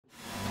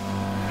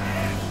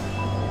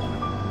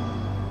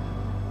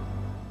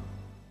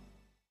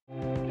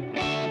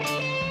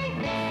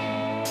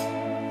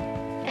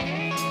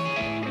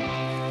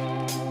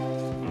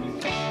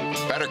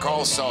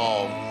Call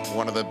Saul,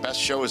 one of the best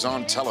shows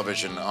on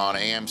television on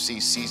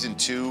AMC Season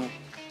 2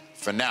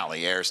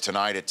 finale airs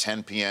tonight at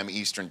 10 p.m.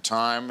 Eastern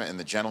Time. And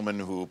the gentlemen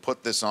who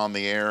put this on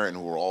the air and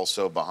who are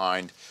also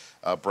behind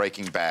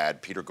Breaking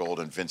Bad, Peter Gould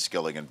and Vince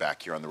Gilligan,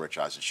 back here on the Rich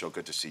Eisen Show.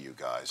 Good to see you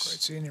guys.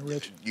 Great seeing you,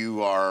 Rich.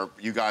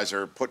 You guys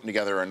are putting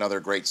together another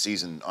great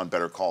season on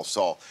Better Call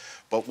Saul.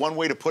 But one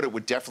way to put it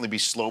would definitely be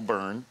slow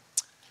burn.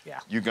 Yeah.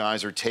 You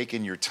guys are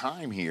taking your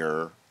time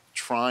here,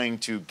 trying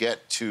to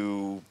get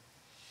to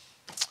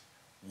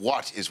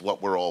what is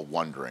what we're all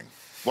wondering.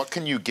 What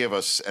can you give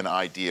us an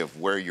idea of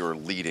where you're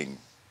leading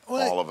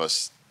all of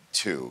us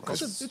to?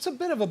 It's a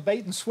bit of a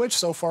bait and switch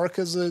so far,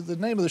 because the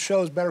name of the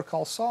show is Better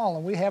Call Saul,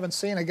 and we haven't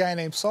seen a guy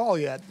named Saul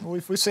yet.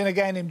 We've seen a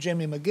guy named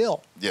Jimmy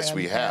McGill. Yes,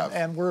 we have.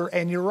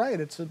 And you're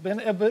right. It's been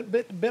a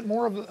bit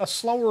more of a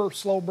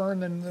slow burn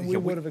than we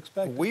would have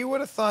expected. We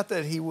would have thought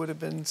that he would have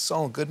been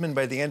Saul Goodman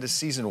by the end of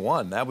season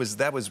 1. That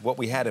was what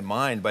we had in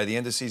mind. By the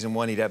end of season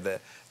 1, he'd have the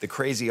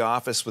crazy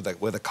office with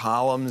the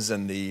columns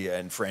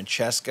and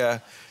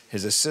Francesca,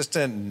 his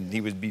assistant, and he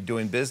would be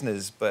doing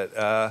business.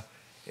 But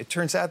it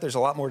turns out there's a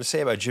lot more to say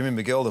about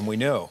Jimmy McGill than we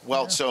knew.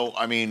 Well, so,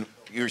 I mean,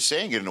 you're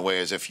saying it in a way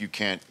as if you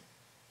can't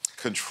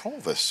control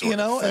this sort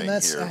of thing and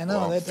that's, here. I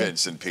know. Well,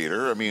 Vince and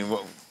Peter, I mean...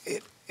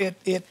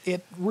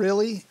 It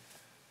really,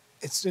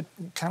 it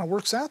kind of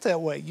works out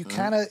that way. You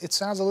kind of, it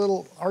sounds a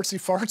little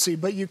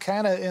artsy-fartsy, but you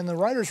kind of, in the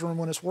writer's room,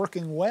 when it's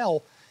working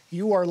well,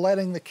 you are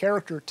letting the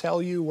character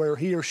tell you where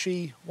he or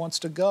she wants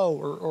to go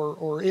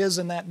or is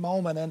in that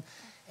moment.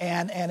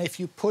 And if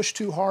you push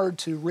too hard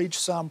to reach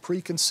some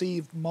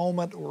preconceived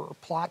moment or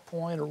plot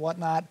point or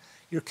whatnot,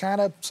 you're kind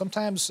of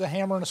sometimes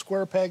hammering a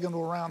square peg into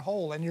a round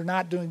hole, and you're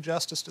not doing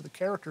justice to the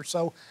character.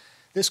 So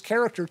this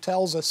character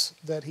tells us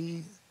that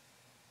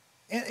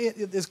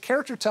his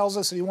character tells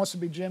us that he wants to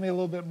be Jimmy a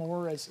little bit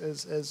more,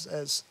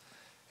 as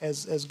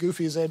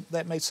goofy as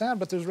that may sound,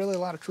 but there's really a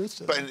lot of truth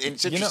to it. But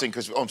it's interesting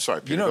because, I'm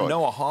sorry, Peter,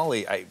 Noah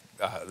Hawley,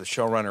 the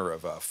showrunner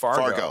of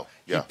Fargo,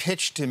 yeah. He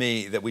pitched to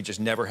me that we just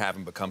never have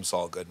him become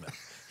Saul Goodman.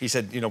 He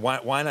said,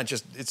 why not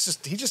just,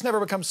 he just never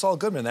becomes Saul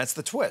Goodman. That's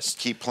the twist.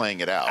 Keep playing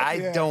it out.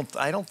 I don't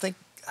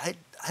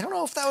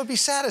know if that would be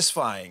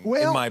satisfying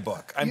in my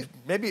book.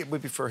 Maybe it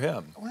would be for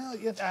him. Well,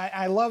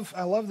 I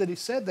love that he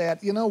said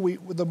that.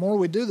 The more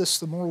we do this,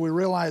 the more we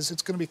realize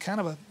it's going to be kind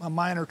of a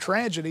minor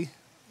tragedy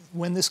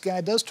when this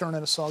guy does turn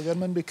into Saul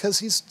Goodman,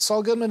 because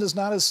Saul Goodman is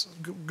not as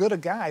good a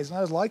guy. He's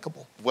not as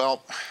likable.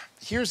 Well,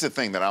 here's the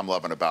thing that I'm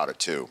loving about it,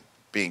 too.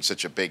 Being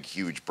such a big,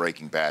 huge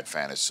Breaking Bad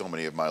fan, as so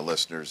many of my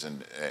listeners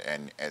and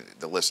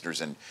the listeners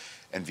and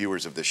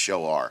viewers of this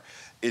show are,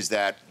 is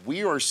that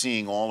we are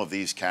seeing all of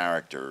these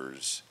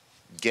characters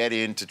get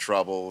into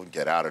trouble and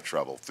get out of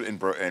trouble in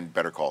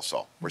Better Call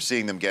Saul. We're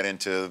seeing them get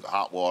into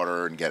hot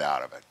water and get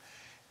out of it.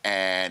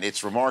 And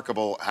it's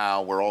remarkable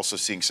how we're also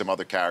seeing some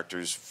other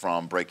characters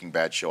from Breaking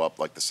Bad show up,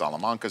 like the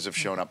Salamancas have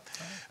shown up.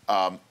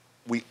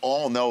 We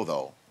all know,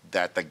 though,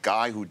 that the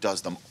guy who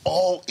does them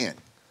all in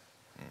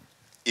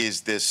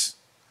is this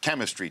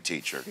chemistry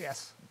teacher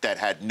that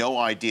had no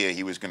idea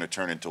he was going to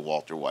turn into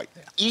Walter White.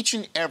 Yeah. Each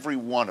and every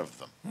one of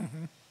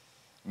them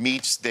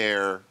meets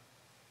their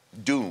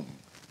doom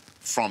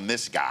from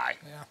this guy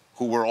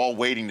who we're all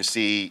waiting to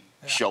see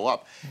show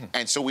up.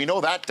 And so we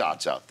know that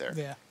dot's out there.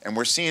 Yeah. And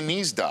we're seeing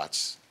these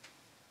dots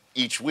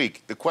each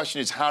week. The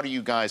question is, how do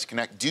you guys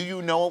connect? Do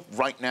you know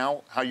right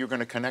now how you're going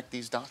to connect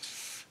these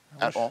dots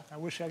at all? I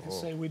wish I could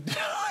say we do.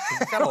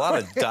 We've got a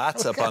lot of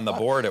dots up on the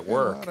board at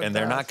work, and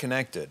they're not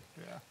connected.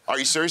 Yeah. Are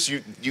you serious?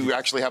 You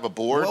actually have a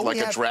board, like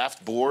a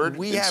draft board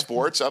in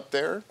sports up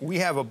there? We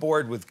have a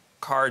board with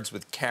cards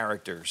with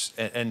characters,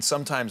 and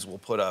sometimes we'll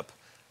put up,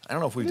 I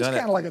don't know if we've done it.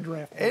 It's kind of like a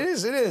draft board. It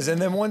is.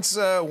 And then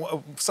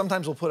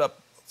sometimes we'll put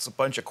up a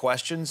bunch of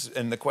questions,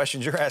 and the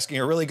questions you're asking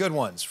are really good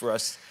ones for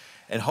us,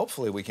 and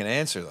hopefully we can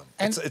answer them.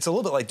 It's a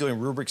little bit like doing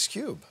Rubik's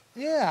Cube.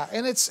 Yeah,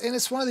 and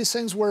it's one of these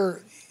things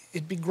where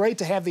it'd be great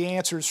to have the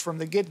answers from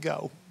the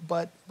get-go,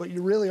 but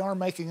you really are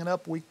making it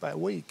up week by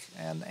week,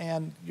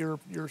 and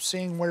you're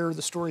seeing where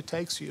the story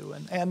takes you,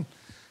 and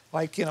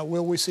like,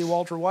 will we see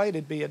Walter White?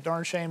 It'd be a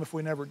darn shame if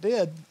we never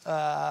did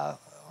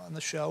on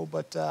the show,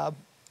 but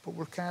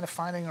we're kind of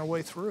finding our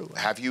way through.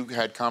 Have you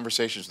had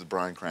conversations with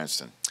Bryan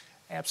Cranston?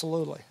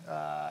 Absolutely,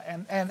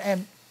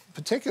 and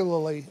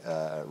particularly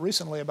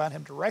recently about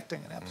him directing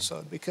an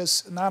episode,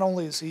 because not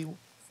only is he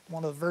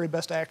one of the very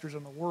best actors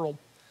in the world,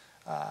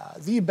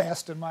 the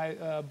best in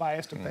my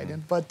biased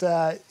opinion,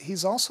 but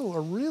he's also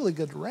a really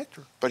good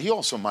director. But he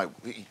also might,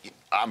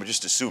 I'm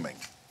just assuming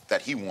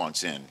that he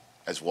wants in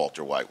as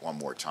Walter White one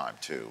more time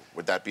too.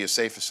 Would that be a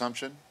safe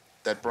assumption?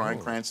 That Bryan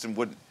Cranston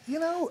would,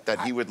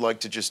 that he would like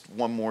to just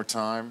one more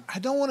time? I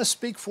don't want to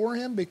speak for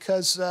him,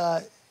 because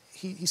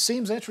he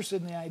seems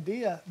interested in the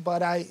idea,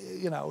 but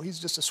he's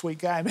just a sweet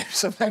guy. Maybe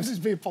sometimes he's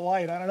being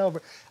polite, I don't know.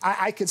 But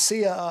I could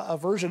see a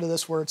version of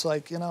this where it's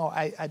like,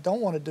 I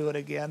don't want to do it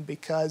again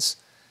because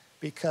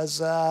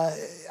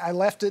I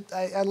left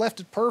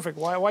it perfect.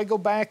 Why go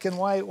back and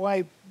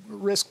why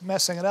risk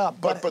messing it up?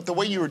 But the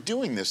way you were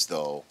doing this,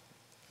 though,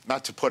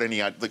 not to put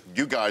any, look,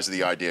 you guys are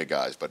the idea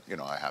guys, but you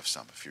know I have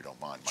some if you don't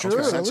mind. Sure,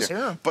 let's hear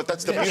 'em. But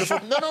that's the beautiful.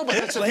 No, but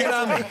that's a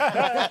beautiful.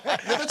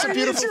 That's a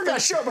beautiful. It's your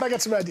guys' show, but I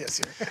got some ideas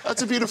here.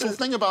 That's a beautiful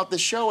thing about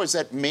this show is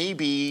that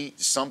maybe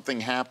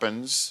something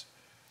happens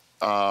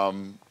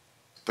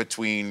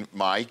between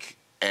Mike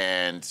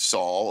and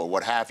Saul or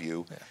what have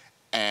you,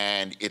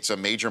 and it's a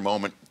major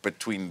moment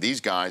between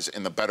these guys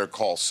in the Better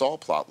Call Saul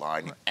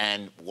plotline,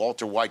 and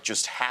Walter White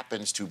just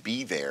happens to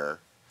be there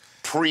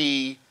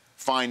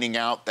finding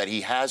out that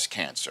he has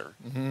cancer,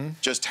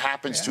 just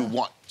happens to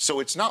want. So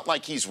it's not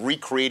like he's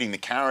recreating the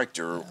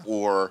character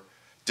or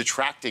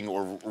detracting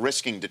or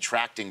risking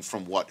detracting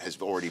from what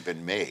has already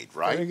been made,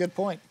 right? Very good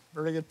point.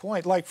 Very good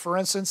point. Like, for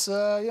instance,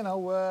 you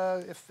know,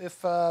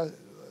 if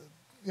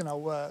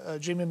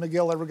Jimmy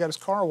McGill ever got his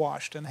car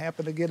washed and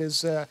happened to get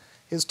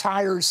his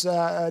tires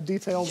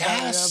detailed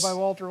by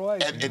Walter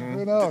White.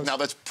 Who knows? Now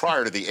that's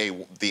prior to the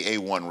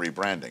A1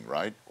 rebranding,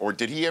 right? Or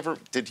did he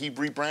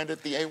rebrand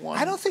it the A1?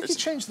 I don't think he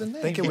changed the name.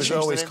 I think it was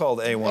always called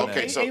A1A.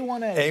 Okay, so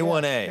A1A.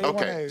 A1A.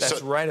 Okay, That's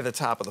so, right at the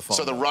top of the phone.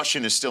 So the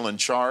Russian is still in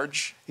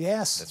charge.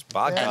 Yes. That's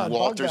Bogdan. And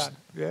Walter's.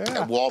 Bogdan.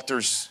 And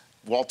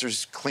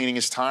Walter's cleaning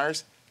his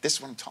tires. This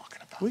is what I'm talking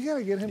about. We got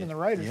to get him in the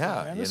writers' room,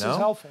 man. This is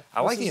helpful.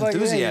 I like the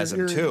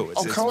enthusiasm, too.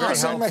 It's very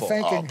helpful.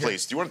 Oh,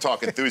 please. Do you want to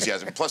talk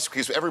enthusiasm? Plus,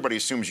 because everybody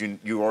assumes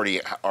you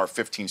already are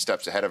 15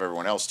 steps ahead of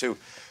everyone else, too.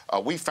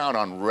 We found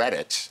on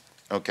Reddit,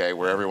 okay,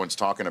 where everyone's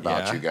talking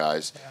about you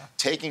guys,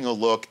 taking a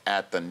look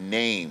at the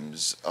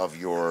names of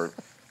your...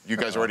 You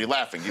guys are already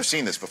laughing. You've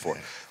seen this before.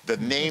 The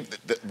name,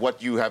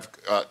 what you have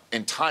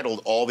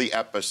entitled all the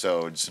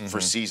episodes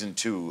for season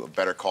 2 of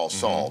Better Call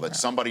Saul, that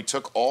somebody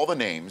took all the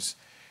names,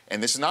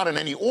 and this is not in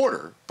any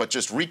order, but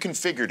just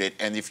reconfigured it.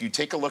 And if you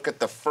take a look at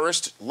the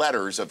first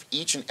letters of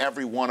each and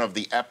every one of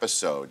the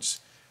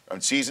episodes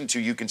on season 2,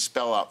 you can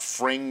spell out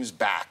Fring's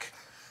back,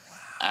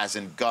 as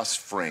in Gus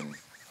Fring.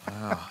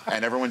 Wow.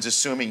 And everyone's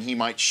assuming he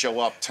might show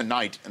up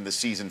tonight in the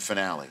season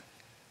finale.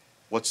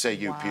 What say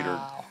you, Peter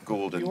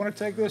Gould? You want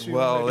to take this?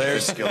 Well,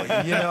 there's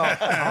Gilliagan. You know,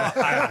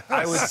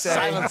 I would say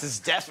silence is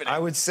deafening. I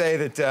would say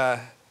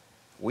that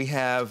we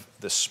have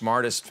the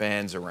smartest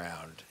fans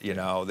around. You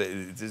know,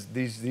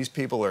 these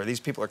people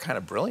are kind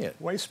of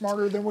brilliant. Way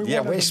smarter than we wanted.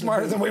 Yeah, way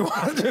smarter than we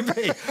wanted to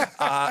be.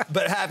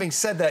 But having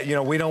said that, you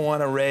know, we don't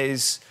want to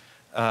raise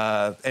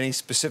any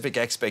specific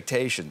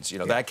expectations. You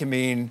know, that can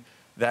mean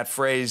that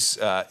phrase,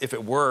 if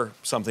it were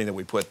something that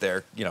we put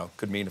there, you know,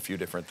 could mean a few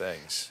different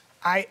things.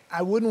 I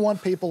wouldn't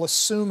want people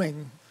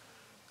assuming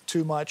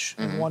too much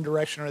in one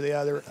direction or the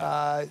other.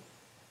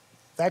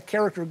 That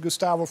character,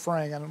 Gustavo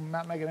Fring, and I'm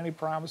not making any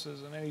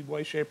promises in any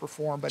way, shape, or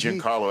form, but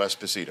Giancarlo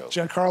Esposito.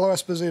 Giancarlo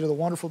Esposito, the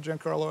wonderful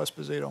Giancarlo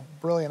Esposito,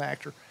 brilliant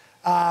actor.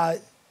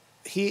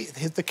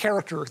 The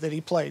character that he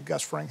played,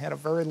 Gus Fring, had a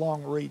very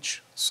long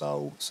reach.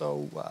 So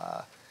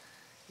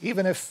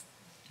even if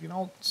you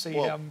don't see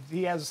him,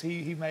 he has a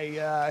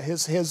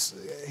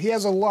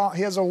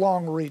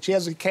long reach.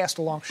 He cast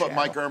a long shadow. But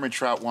Mike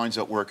Ehrmantraut winds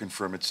up working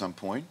for him at some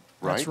point,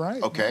 right? That's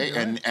right. Okay,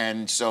 yeah,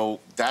 and so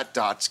that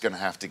dot's going to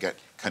have to get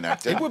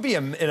connected. It would be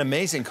an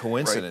amazing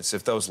coincidence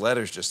if those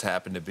letters just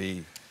happened to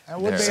be.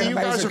 That would be See, an you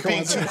guys amazing are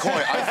being too coincidence.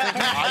 coy.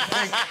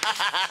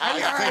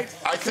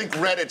 I think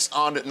Reddit's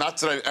on it. Not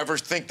that I ever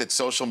think that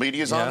social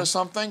media is onto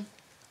something.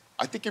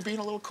 I think you're being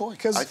a little coy.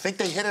 I think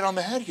they hit it on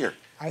the head here.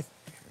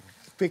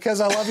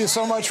 Because I love you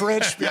so much,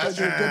 Rich, because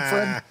you're a good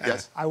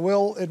friend, I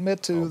will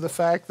admit to the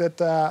fact that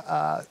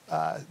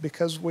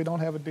because we don't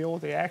have a deal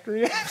with the actor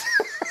yet,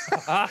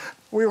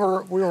 we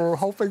were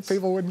hoping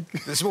people wouldn't.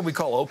 This is what we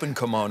call open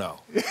kimono.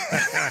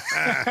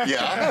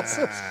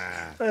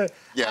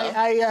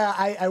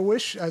 I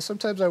wish.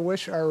 Sometimes I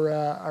wish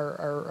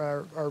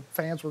our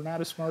fans were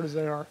not as smart as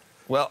they are.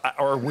 Well,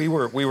 or we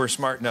were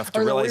smart enough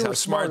to realize how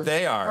smart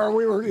they are. Or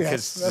we were,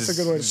 yes, that's a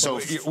good way to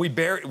put it. So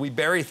we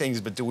bury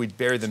things, but do we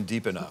bury them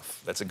deep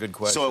enough? That's a good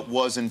question. So it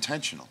was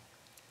intentional.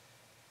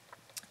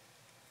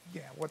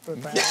 Yeah, what the You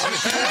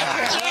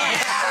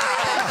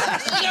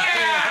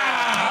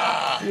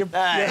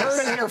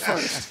heard it here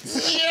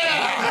first.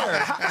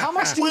 Yeah! How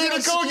much do you Way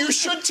guys... to go! You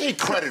should take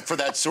credit for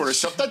that sort of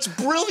stuff. That's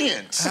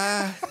brilliant.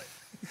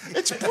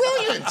 It's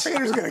brilliant.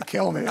 Peter's gonna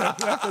kill me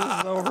after this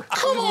is over.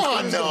 Come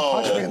on,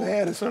 Punch me in the no.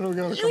 head as soon as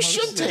we're gonna You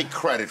should take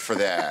credit for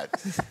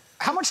that.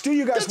 How much do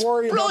you guys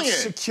worry brilliant.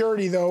 about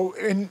security, though,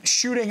 in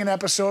shooting an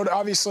episode?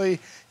 Obviously,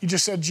 you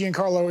just said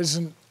Giancarlo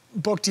isn't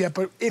booked yet,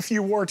 but if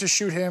you were to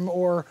shoot him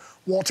or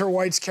Walter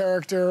White's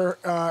character,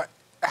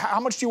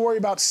 how much do you worry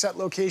about set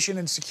location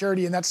and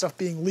security and that stuff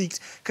being leaked?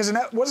 Because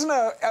wasn't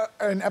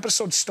an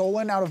episode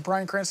stolen out of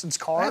Bryan Cranston's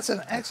car? That's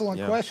an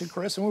excellent question,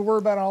 Chris, and we worry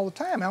about it all the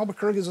time.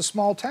 Albuquerque is a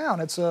small town.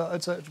 It's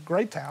a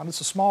great town.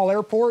 It's a small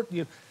airport.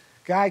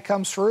 Guy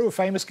comes through, a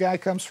famous guy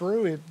comes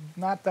through. It's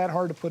not that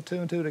hard to put two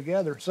and two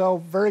together. So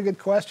very good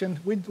question.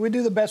 We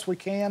do the best we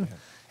can.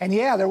 And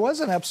yeah, there was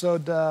an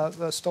episode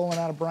stolen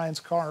out of Brian's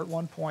car at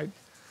one point.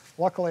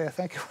 Luckily, I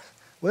think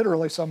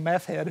literally some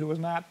meth head who was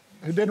not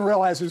who didn't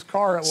realize whose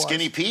car it was.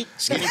 Skinny Pete?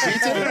 Skinny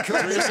Pete did it? Could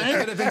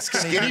have been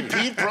Skinny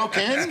Pete broke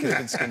in? Could have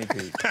been Skinny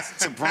Pete.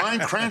 To Bryan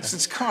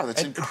Cranston's car.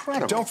 That's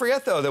incredible. Don't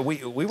forget, though, that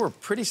we were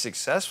pretty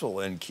successful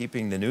in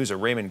keeping the news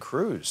of Raymond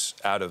Cruz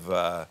out of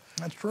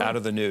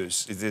the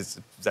news.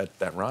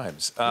 That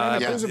rhymes.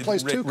 Raymond Cruz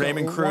plays Tuco.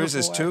 Raymond Cruz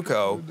is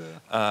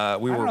Tuco.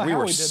 We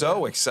were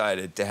so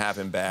excited to have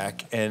him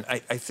back, and I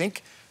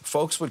think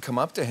folks would come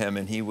up to him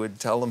and he would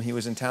tell them he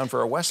was in town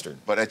for a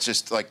Western. But it's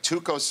just like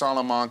Tuco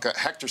Salamanca,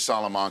 Hector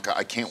Salamanca,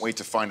 I can't wait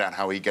to find out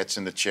how he gets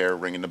in the chair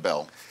ringing the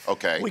bell.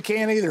 Okay. We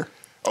can't either.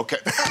 Okay.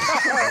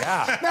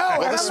 Yeah. No,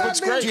 well, this is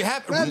what's great. Do you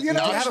have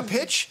a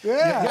pitch?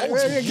 Yeah.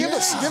 Give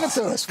it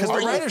to us. Because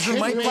the writers' room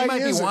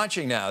might be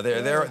watching now.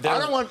 They're I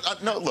don't want,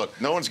 no, look,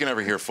 no one's going to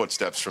ever hear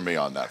footsteps from me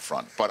on that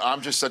front. But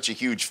I'm just such a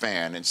huge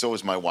fan, and so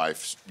is my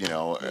wife, you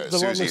know,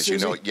 Susie, as you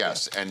know.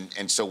 Yes. Yeah.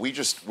 And so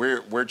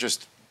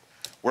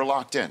we're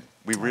locked in.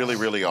 We really,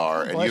 really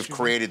are. And you've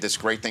created this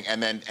great thing.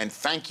 And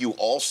thank you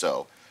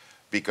also,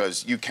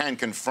 because you can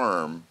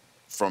confirm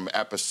from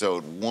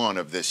episode 1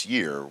 of this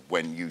year,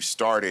 when you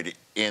started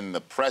in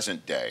the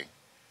present day,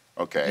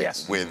 okay,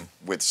 yes.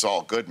 with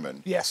Saul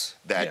Goodman, yes,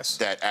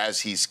 that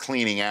as he's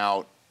cleaning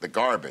out the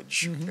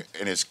garbage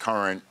in his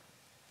current,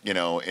 you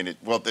know,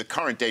 the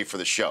current day for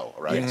the show,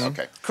 right? Yes.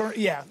 Okay.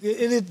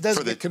 It does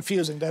get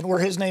confusing, then, where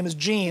his name is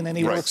Gene and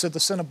he works at the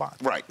Cinnabon.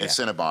 Right, at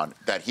Cinnabon,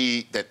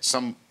 that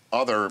some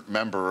other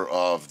member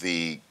of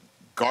the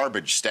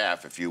garbage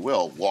staff, if you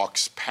will,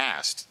 walks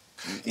past,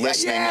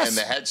 listening in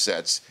the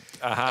headsets.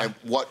 And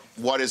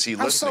what is he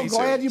listening to? I'm so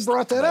glad you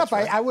brought that up.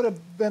 Right. I would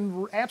have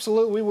been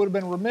we would have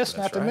been remiss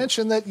not to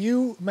mention that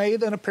you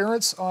made an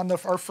appearance on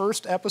our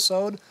first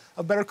episode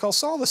of Better Call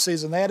Saul this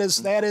season. That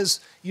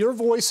is your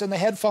voice in the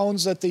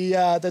headphones that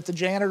the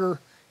janitor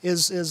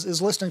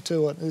is listening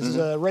to it. His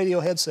radio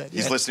headset.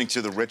 He's listening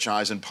to the Rich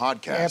Eisen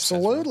podcast.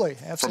 Absolutely.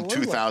 From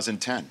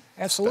 2010.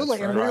 Absolutely.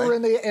 That's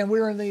and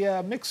we were in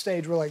the mix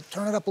stage. We're like,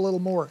 turn it up a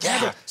little more.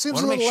 Yeah.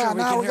 Seems a little loud.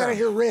 Now we got to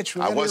hear Rich.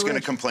 I was going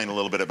to complain a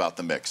little bit about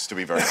the mix, to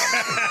be very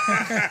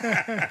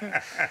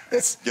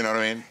honest. You know what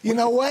I mean? You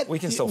know what? We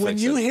can still when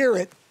fix you it. hear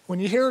it.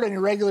 When you hear it on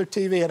your regular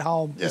TV at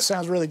home, it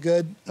sounds really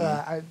good.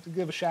 I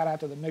give a shout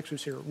out to the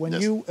mixers here. When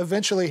you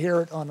eventually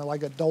hear it on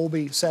like a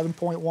Dolby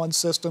 7.1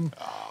 system,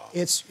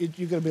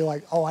 you're going to be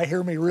like, oh, I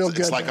hear me real good.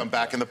 It's like I'm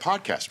back in the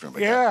podcast room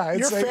again. Yeah.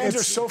 Your fans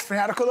are so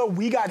fanatical, though.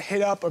 We got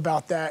hit up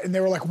about that, and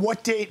they were like,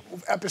 what date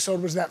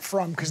episode was that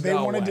from? Because they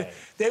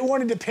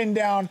wanted to pin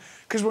down,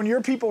 because when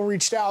your people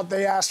reached out,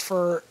 they asked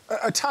for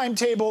a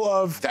timetable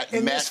of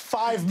this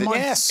 5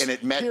 months. And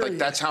it met, like,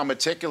 that's how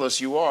meticulous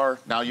you are.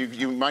 Now,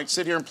 you might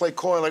sit here and play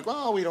coy, like,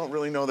 well, we don't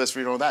really know this,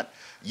 we don't know that.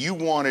 You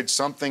wanted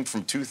something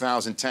from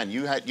 2010.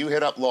 You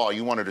hit up Law.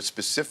 You wanted a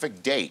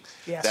specific date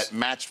that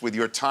matched with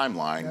your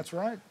timeline. That's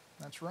right.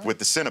 That's right. With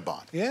the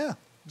Cinnabon. Yeah.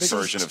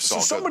 Version of Saul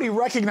So somebody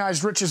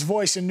recognized Rich's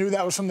voice and knew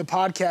that was from the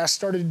podcast,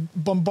 started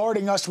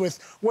bombarding us with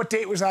what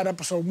date was that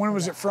episode, when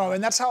was it from,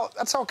 and that's how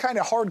kind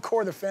of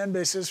hardcore the fan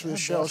base is for the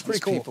show. It's pretty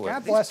cool.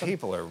 These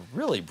people are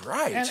really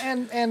bright.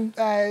 And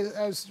I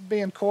was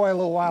being coy a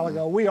little while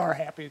ago. We are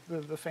happy.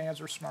 The fans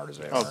are smart as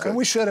ever. Okay. And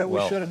we should have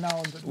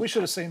known. We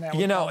should have seen that.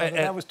 You know, and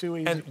that was too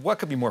easy. And what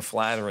could be more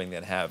flattering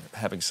than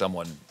having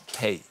someone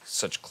pay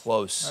such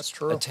close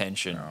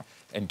attention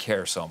and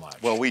care so much?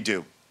 Well, we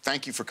do.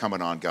 Thank you for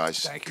coming on, guys.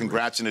 Thank you.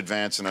 Congrats in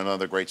advance on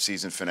another great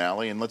season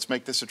finale, and let's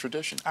make this a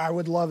tradition. I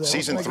would love that.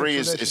 Season 3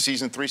 is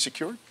season 3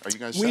 secured? Are you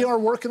guys? We are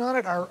working on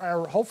it.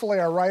 Hopefully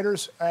our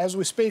writers, as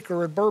we speak,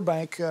 are at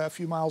Burbank, a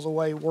few miles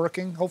away,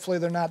 working. Hopefully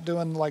they're not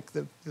doing like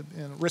the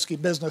risky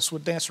business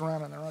with dancing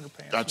around in their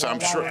underpants. I'm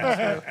sure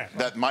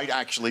that might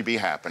actually be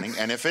happening,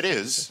 and if it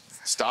is,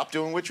 stop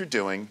doing what you're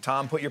doing.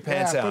 Tom, put your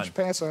pants on. Put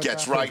your pants on.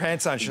 Gets right. Put your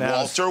pants on, Chanel.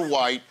 Walter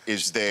White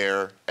is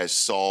there as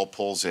Saul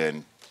pulls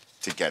in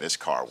to get his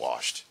car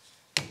washed.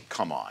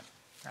 Come on.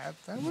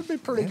 That would be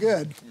pretty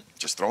good.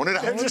 Just throwing it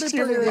out. I'm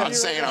not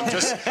saying. I'm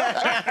just.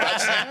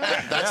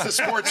 That's the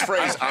sports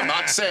phrase. I'm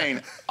not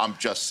saying. I'm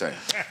just saying.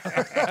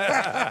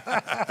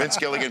 Vince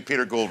Gilligan,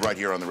 Peter Gould, right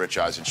here on the Rich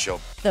Eisen Show.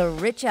 The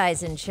Rich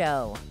Eisen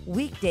Show,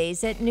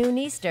 weekdays at noon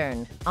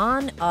Eastern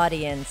on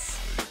Audience.